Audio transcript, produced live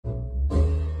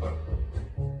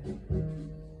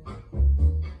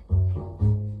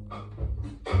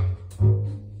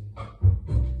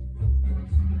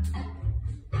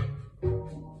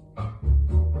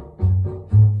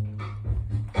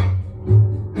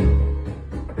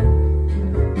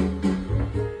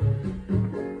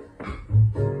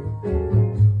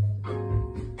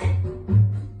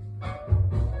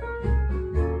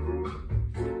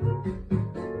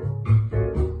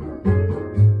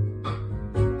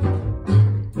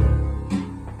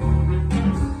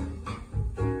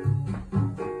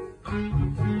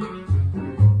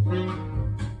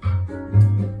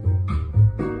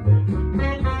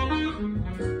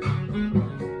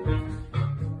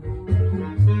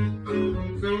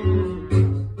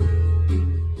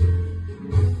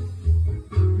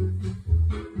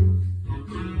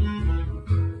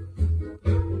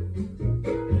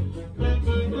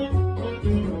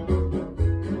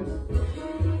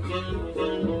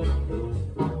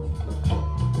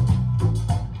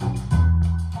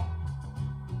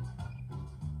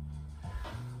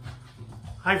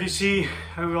Hi VC,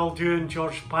 how are we all doing?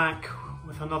 George back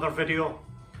with another video.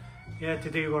 Yeah,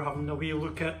 today we're having a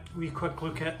wee quick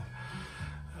look at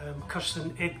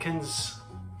Kirsten Edkins'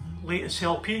 latest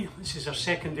LP. This is her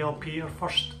second LP. Her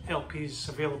first LP is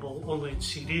available only in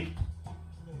CD.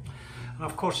 And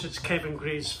of course it's Kevin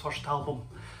Gray's first album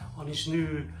on his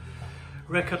new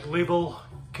record label,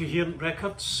 Coherent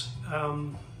Records.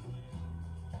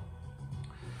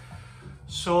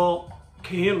 So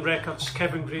Coherent Records,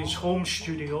 Kevin Gray's home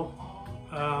studio,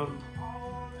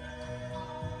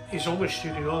 his only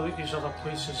studio. His other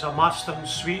place is a mastering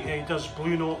suite. He does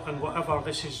Blue Note and whatever.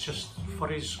 This is just for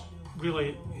his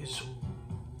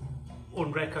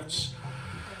own records.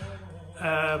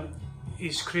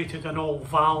 He's created an all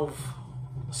valve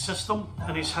system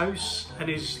in his house, in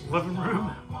his living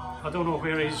room. I don't know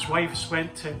where his wife's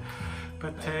went to,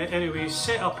 but anyway, he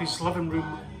set up his living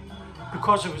room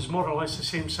because it was more or less the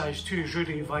same size to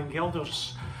Rudy Van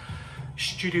Gelder's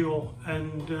studio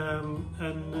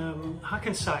in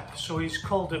Hackensack. So he's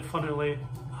called it, funnily,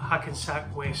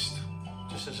 Hackensack West,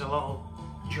 just as a little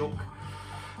joke.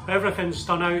 But everything's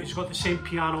done out. He's got the same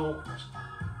piano,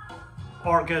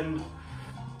 organ,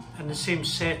 and the same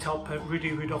setup that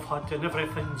Rudy would have had, and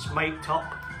everything's mic'd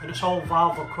up, and it's all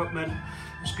valve equipment.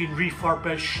 It's been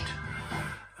refurbished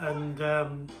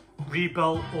and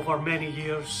rebuilt over many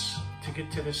years to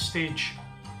get to this stage.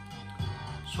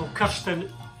 So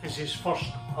Kirsten is his first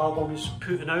album he's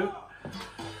putting out,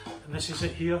 and this is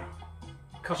it here,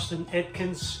 Kirsten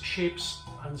Edkins, Shapes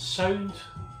and Sound.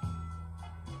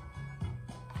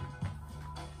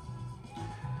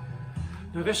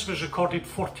 Now this was recorded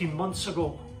 14 months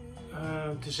ago,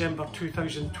 December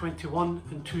 2021,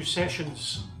 in 2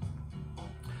 sessions.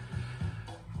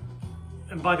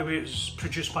 And by the way, it was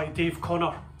produced by Dave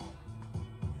Connor.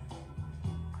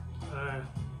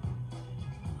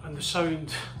 And the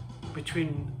sound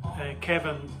between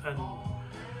Kevin and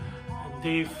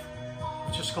Dave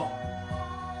just got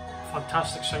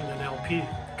fantastic sound in LP.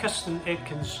 Kirsten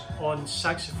Edkins on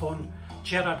saxophone,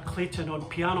 Gerard Clayton on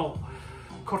piano,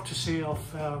 courtesy of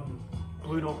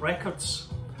Blue Note Records.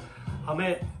 I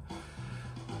met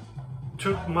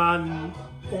Turkman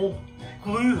Old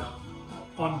Glue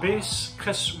on bass,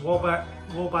 Chris Woback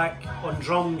on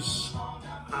drums,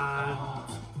 and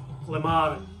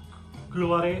Lemar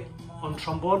Goulare on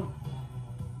trombone.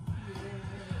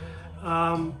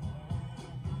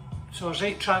 So there's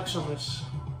 8 tracks on this.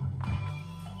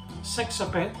 6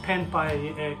 are penned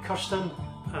by Kirsten,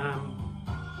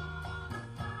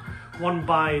 1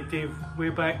 by Dave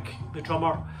Wayback, the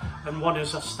drummer, and 1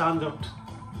 is a standard.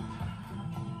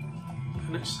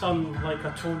 And it's done like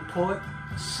a tone poet,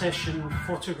 session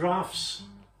photographs.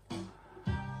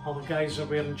 All the guys are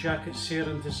wearing jackets here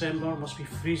in December, must be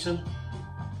freezing.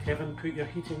 Kevin, put your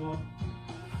heating on.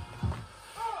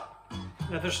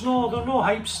 Now there's no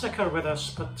hype sticker with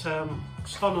this, but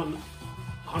it's done on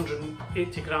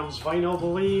 180 grams vinyl, I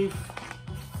believe.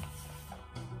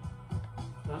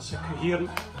 That's a Coherent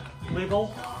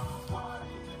label.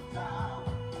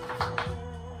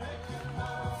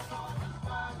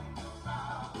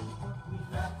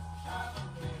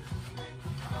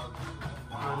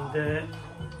 And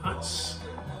that's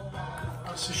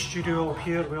the studio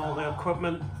here with all the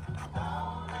equipment.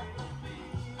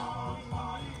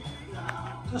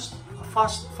 Just a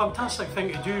fantastic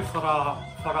thing to do for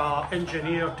a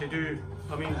engineer to do.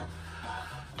 I mean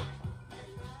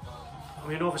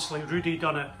obviously Rudy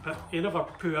done it, but he never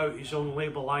put out his own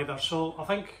label either. So I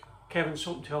think Kevin's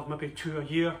hoping to have maybe 2 a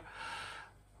year.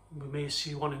 We may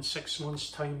see 1 in 6 months'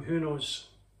 time, who knows.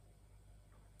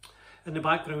 In the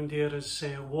background there is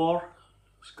War,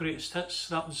 his greatest hits.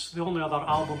 That was the only other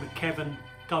album that Kevin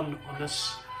done on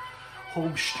this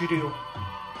home studio.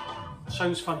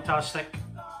 Sounds fantastic.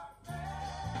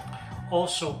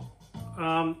 Also,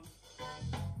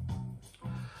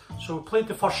 so we played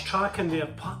the first track in there,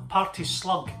 Party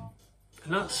Slug,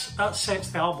 and that sets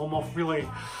the album off really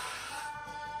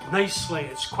nicely.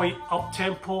 It's quite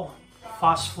up-tempo,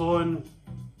 fast-flowing.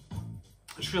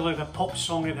 It's really the pop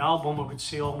song of the album, I would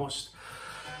say, almost.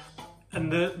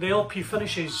 And the LP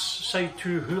finishes side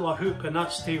 2, Hula Hoop, and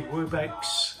that's Dave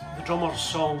Wayback's, the drummer's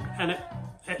song, and it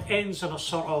ends in a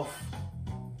sort of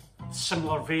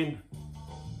similar vein.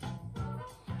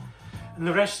 And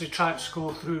the rest of the tracks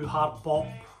go through hard bop,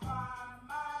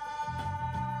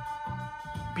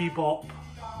 bebop,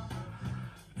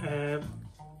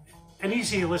 and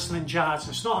easy listening jazz.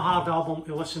 It's not a hard album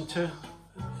to listen to,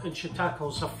 and she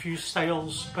tackles a few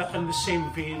styles, but in the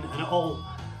same vein, and it all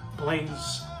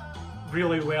blends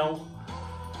really well,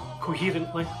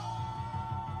 coherently.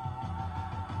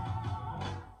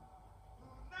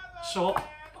 So I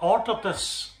ordered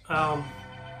this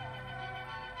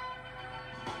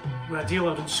with a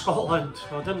dealer in Scotland.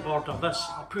 Well, I didn't order this.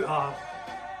 I put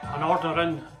an order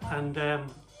in, and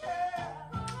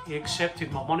he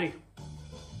accepted my money.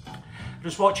 I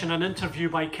was watching an interview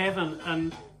by Kevin,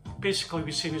 and basically he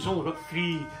was saying he's only got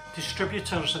 3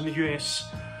 distributors in the US.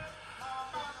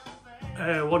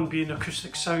 One being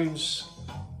Acoustic Sounds,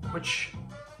 which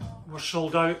were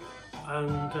sold out,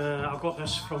 and I got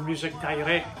this from Music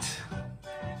Direct.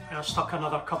 I stuck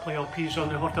another couple of LPs on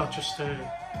the order just to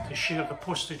share the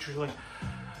postage, really.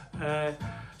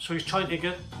 So he's trying to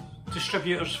get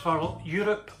distributors for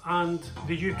Europe and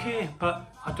the UK, but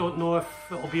I don't know if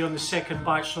it'll be on the second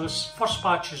batch. So this first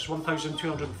batch is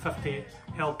 1,250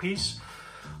 LPs.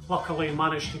 Luckily I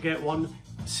managed to get one.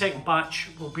 The second batch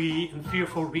will be in 3 or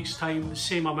 4 weeks' time, the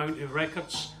same amount of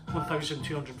records,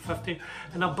 1,250,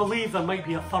 and I believe there might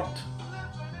be a third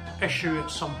issue at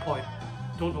some point,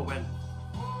 don't know when.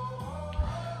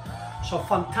 So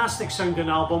fantastic sounding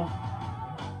album.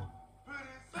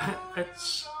 It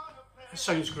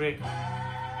sounds great,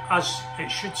 as it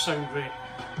should sound great.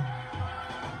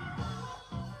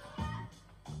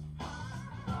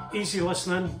 Easy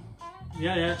listening.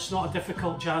 Yeah, it's not a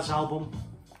difficult jazz album.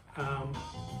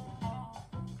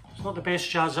 It's not the best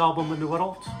jazz album in the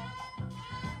world,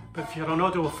 but if you're an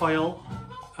audiophile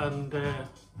and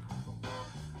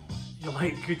you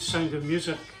like good sounding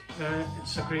music,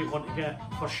 it's a great one to get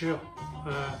for sure.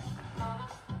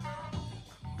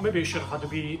 Maybe you should have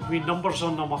had wee numbers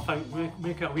on them, I think,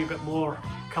 make it a wee bit more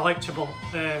collectible,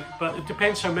 but it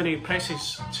depends how many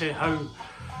presses to how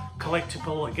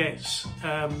collectible it gets.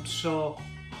 So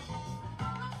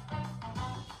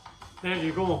there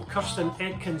you go, Kirsten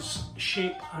Edkins,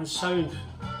 Shape and Sound.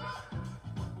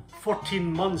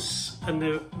 14 months in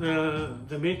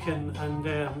the making, and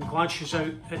I'm glad she's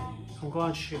out. I'm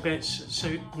glad she bets it's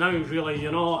out now, really,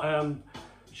 you know.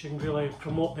 She can really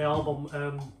promote the album.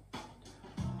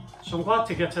 So I'm glad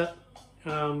to get it.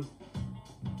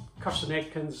 Kirsten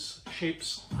Edkins,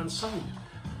 Shapes and Sound.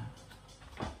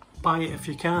 Buy it if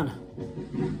you can.